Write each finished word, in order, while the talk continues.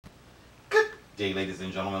day, ladies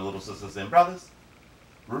and gentlemen, little sisters and brothers.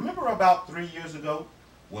 Remember about 3 years ago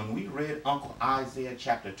when we read Uncle Isaiah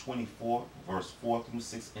chapter 24, verse 4 through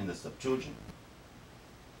 6 in the Septuagint?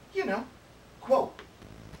 You know, quote,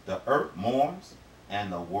 "The earth mourns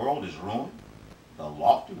and the world is ruined. The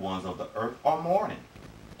lofty ones of the earth are mourning,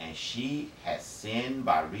 and she has sinned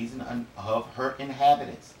by reason of her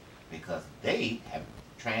inhabitants, because they have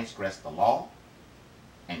transgressed the law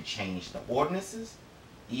and changed the ordinances,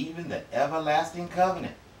 even the everlasting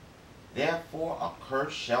covenant. Therefore a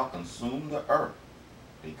curse shall consume the earth,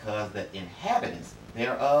 because the inhabitants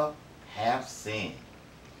thereof have sinned.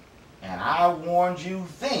 And I warned you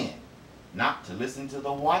then not to listen to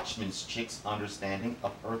the watchman's chick's understanding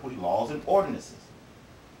of earthly laws and ordinances,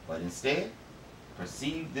 but instead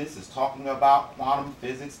perceive this as talking about quantum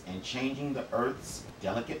physics and changing the earth's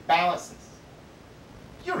delicate balances."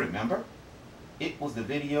 You remember, it was the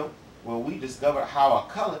video where we discovered how a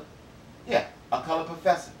colored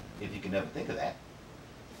professor, if you can never think of that,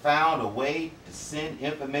 found a way to send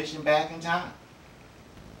information back in time.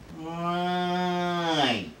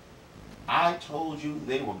 Right. I told you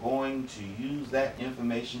they were going to use that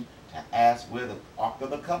information to ask where the Ark of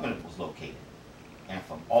the Covenant was located. And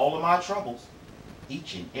from all of my troubles,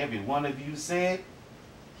 each and every one of you said,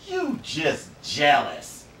 "You just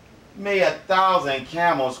jealous. May 1,000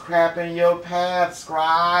 camels crap in your path,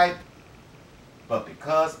 scribe." But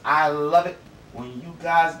because I love it when you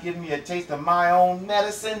guys give me a taste of my own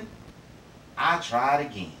medicine, I tried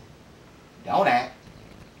again. Don't act.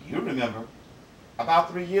 You remember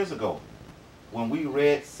about 3 years ago when we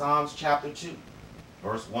read Psalms chapter 2,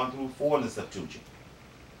 verse 1 through 4 in the Septuagint.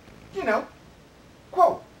 You know,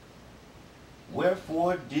 quote,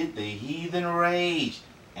 "Wherefore did the heathen rage,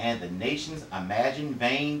 and the nations imagine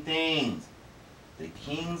vain things? The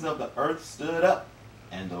kings of the earth stood up,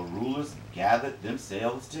 and the rulers gathered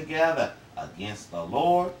themselves together against the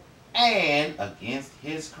Lord and against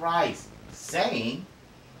his Christ, saying,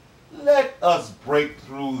 Let us break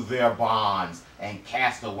through their bonds and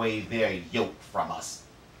cast away their yoke from us.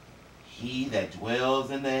 He that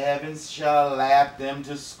dwells in the heavens shall laugh them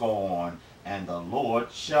to scorn, and the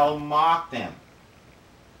Lord shall mock them.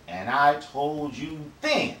 And I told you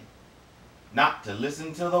then not to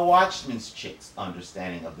listen to the watchman's chick's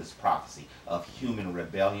understanding of this prophecy of human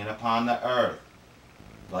rebellion upon the earth,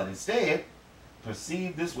 but instead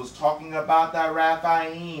perceived this was talking about the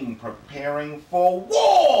Rephaim preparing for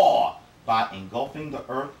war by engulfing the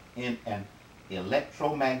earth in an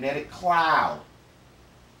electromagnetic cloud.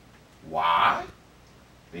 Why?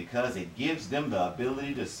 Because it gives them the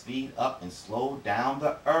ability to speed up and slow down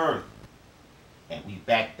the earth. And we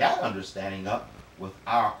back that understanding up with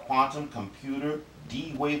our quantum computer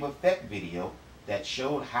D-wave effect video that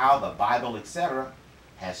showed how the Bible, etc.,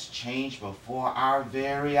 has changed before our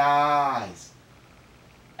very eyes.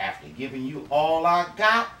 After giving you all I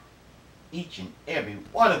got, each and every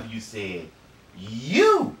one of you said,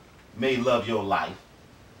 you may love your life,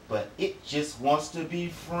 but it just wants to be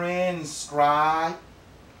friends, scribe.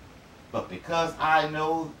 But because I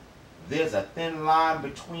know there's a thin line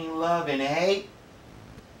between love and hate,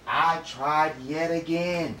 I tried yet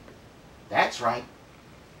again. That's right.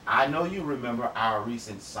 I know you remember our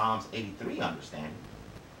recent Psalms 83 understanding.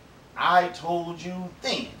 I told you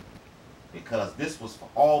then, because this was for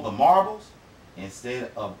all the marbles,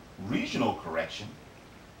 instead of regional correction,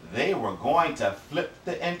 they were going to flip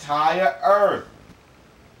the entire earth.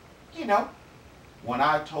 You know, when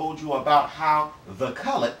I told you about how the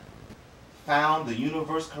colored found the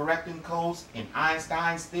universe correcting codes in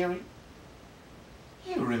Einstein's theory,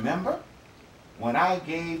 you remember when I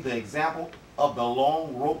gave the example of the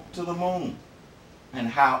long rope to the moon, and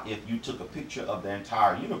how if you took a picture of the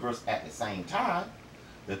entire universe at the same time,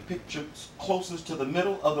 the picture closest to the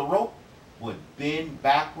middle of the rope would bend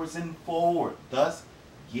backwards and forward, thus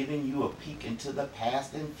giving you a peek into the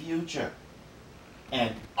past and future.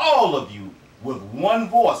 And all of you, with one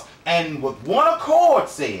voice and with one accord,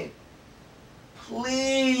 said,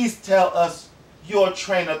 please tell us your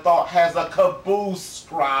train of thought has a caboose,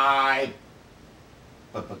 scribe.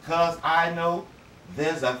 But because I know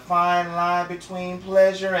there's a fine line between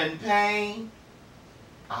pleasure and pain,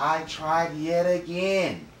 I tried yet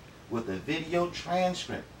again with a video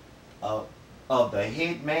transcript of the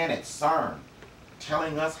head man at CERN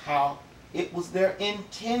telling us how it was their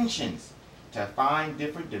intentions to find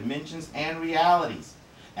different dimensions and realities.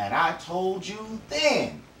 And I told you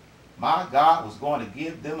then my God was going to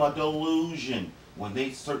give them a delusion when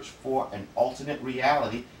they search for an alternate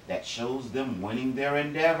reality that shows them winning their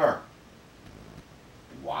endeavor.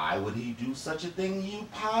 Why would he do such a thing, you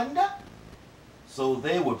ponder? So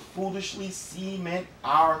they would foolishly cement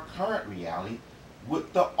our current reality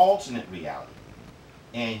with the alternate reality.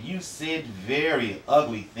 And you said very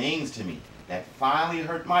ugly things to me that finally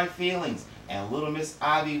hurt my feelings. And little Miss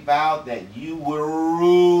Ivy vowed that you would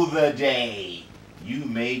rue the day you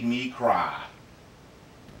made me cry.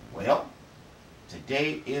 Well,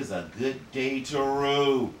 today is a good day to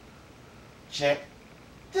rue. Check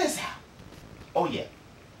this out. Oh yeah,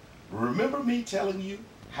 remember me telling you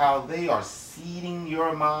how they are seeding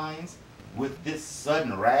your minds with this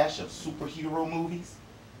sudden rash of superhero movies?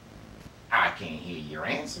 I can't hear your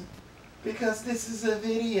answer because this is a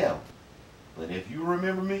video. But if you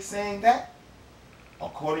remember me saying that,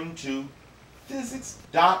 according to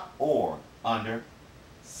physics.org under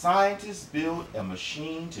Scientists Build a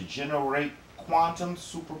Machine to Generate Quantum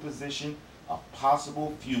Superposition of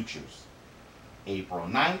Possible Futures, April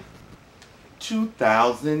 9th,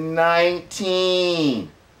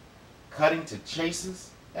 2019. Cutting to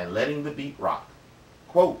chases and letting the beat rock.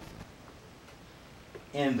 Quote,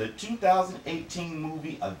 in the 2018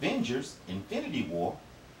 movie Avengers: Infinity War,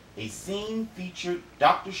 a scene featured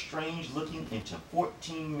Doctor Strange looking into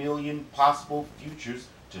 14 million possible futures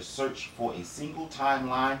to search for a single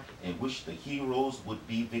timeline in which the heroes would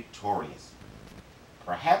be victorious.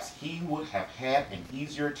 Perhaps he would have had an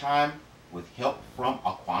easier time with help from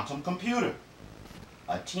a quantum computer.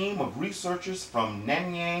 A team of researchers from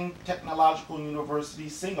Nanyang Technological University,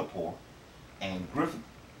 Singapore, and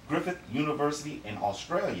Griffith University in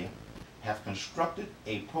Australia have constructed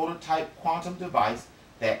a prototype quantum device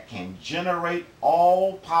that can generate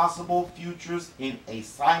all possible futures in a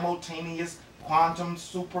simultaneous quantum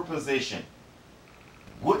superposition.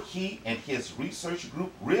 What he and his research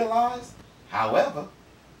group realized, however,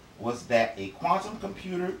 was that a quantum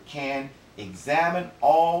computer can examine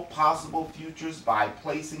all possible futures by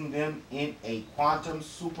placing them in a quantum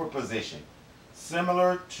superposition,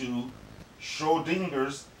 similar to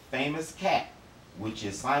Schrodinger's famous cat, which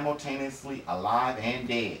is simultaneously alive and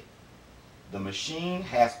dead. The machine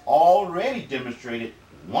has already demonstrated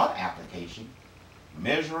one application,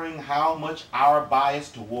 measuring how much our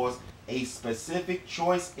bias towards a specific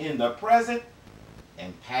choice in the present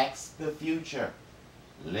impacts the future.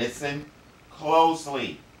 Listen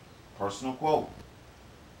closely. Personal quote.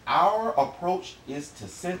 Our approach is to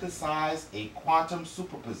synthesize a quantum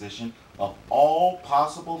superposition of all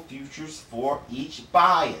possible futures for each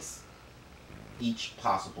bias, each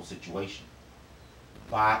possible situation.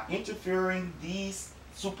 By interfering these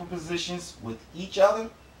superpositions with each other,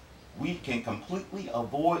 we can completely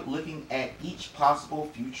avoid looking at each possible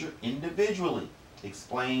future individually,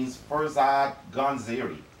 explains Farzad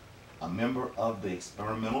Gonzeri, a member of the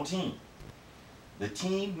experimental team. The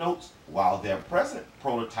team notes while their present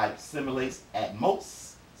prototype simulates at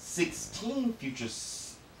most 16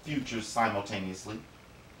 futures simultaneously,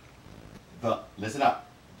 listen up,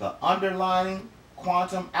 the underlying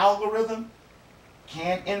quantum algorithm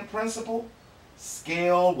can, in principle,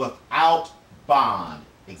 scale without bond.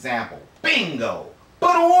 Example, bingo.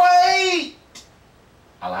 But wait!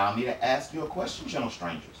 Allow me to ask you a question, gentle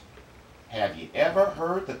strangers. Have you ever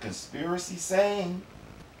heard the conspiracy saying,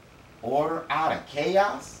 order out of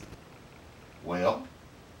chaos? Well,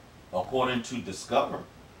 according to Discover,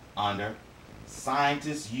 under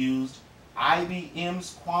scientists used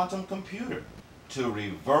IBM's quantum computer to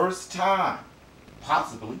reverse time,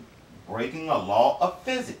 possibly breaking a law of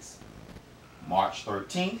physics. March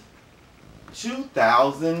 13th,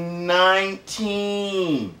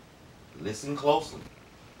 2019. Listen closely.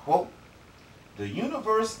 Quote, the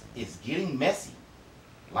universe is getting messy,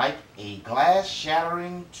 like a glass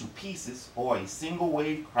shattering to pieces or a single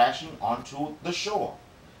wave crashing onto the shore.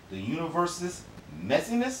 The universe's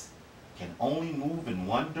messiness can only move in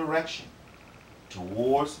one direction,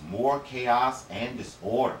 towards more chaos and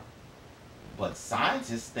disorder. But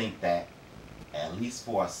scientists think that, at least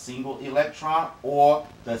for a single electron or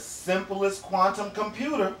the simplest quantum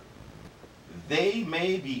computer, they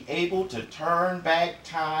may be able to turn back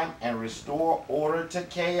time and restore order to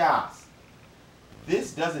chaos.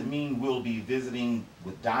 This doesn't mean we'll be visiting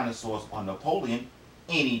with dinosaurs on Napoleon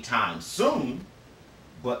anytime soon,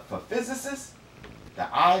 but for physicists,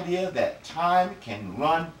 the idea that time can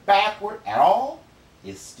run backward at all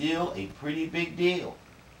is still a pretty big deal.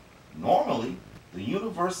 Normally, the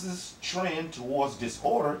universe's trend towards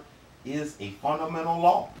disorder is a fundamental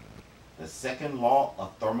law, the second law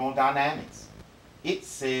of thermodynamics. It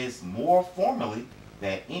says more formally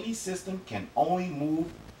that any system can only move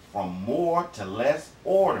from more to less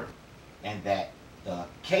order, and that the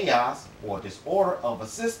chaos or disorder of a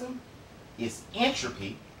system, its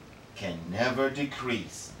entropy, can never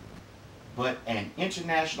decrease. But an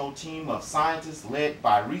international team of scientists led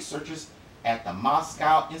by researchers at the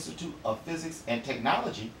Moscow Institute of Physics and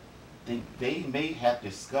Technology think they may have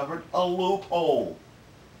discovered a loophole.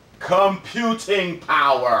 Computing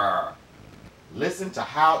power. Listen to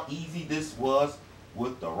how easy this was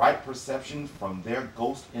with the right perception from their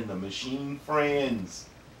ghost in the machine friends.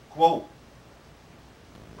 Quote,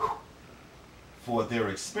 for their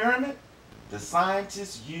experiment, the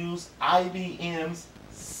scientists used IBM's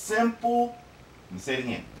simple, let me say it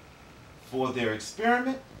again. For their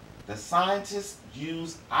experiment, the scientists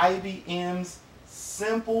used IBM's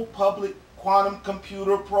simple public quantum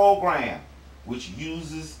computer program, which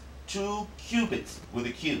uses 2 qubits with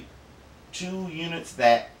a Q, 2 units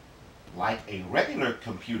that, like a regular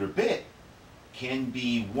computer bit, can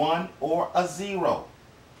be 1 or a 0.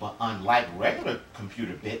 But unlike regular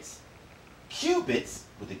computer bits, qubits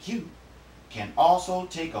with a Q can also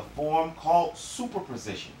take a form called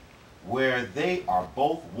superposition, where they are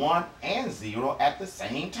both 1 and 0 at the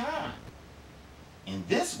same time. In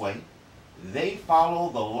this way, they follow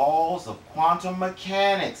the laws of quantum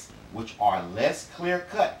mechanics, which are less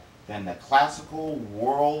clear-cut than the classical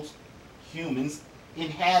worlds humans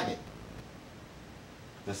inhabit.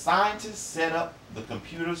 The scientists set up the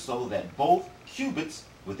computer so that both qubits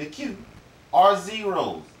with a Q are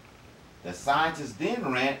zeros. The scientists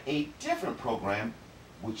then ran a different program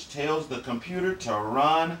which tells the computer to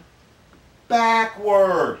run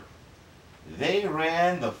backward. They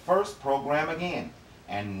ran the first program again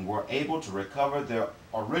and were able to recover their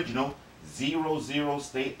original 0-0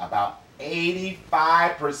 state about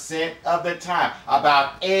 85% of the time.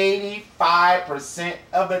 About 85%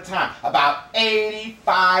 of the time. About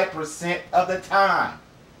 85% of the time.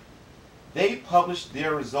 They published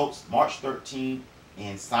their results March 13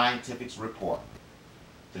 in Scientific's report.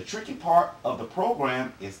 The tricky part of the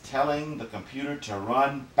program is telling the computer to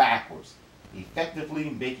run backwards, effectively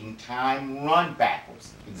making time run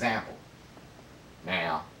backwards. Example.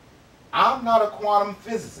 Now, I'm not a quantum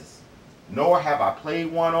physicist, nor have I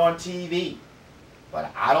played one on TV,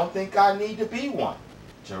 but I don't think I need to be one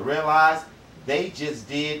to realize they just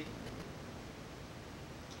did.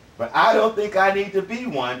 But I don't think I need to be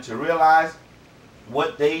one to realize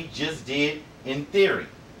what they just did in theory.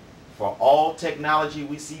 For all technology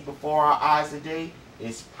we see before our eyes today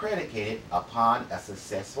is predicated upon a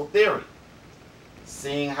successful theory.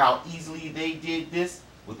 Seeing how easily they did this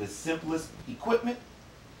with the simplest equipment,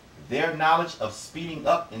 their knowledge of speeding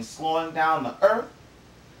up and slowing down the Earth,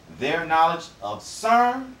 their knowledge of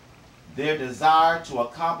CERN, their desire to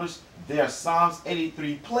accomplish their Psalms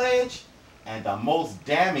 83 pledge, and the most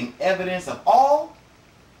damning evidence of all,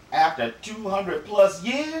 after 200 plus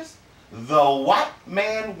years, the white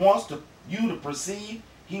man wants you to perceive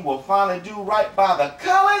he will finally do right by the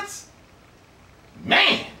colours.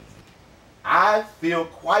 Man, I feel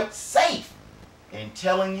quite safe in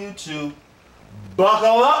telling you to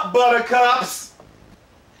buckle up, buttercups,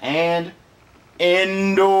 and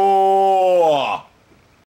endure.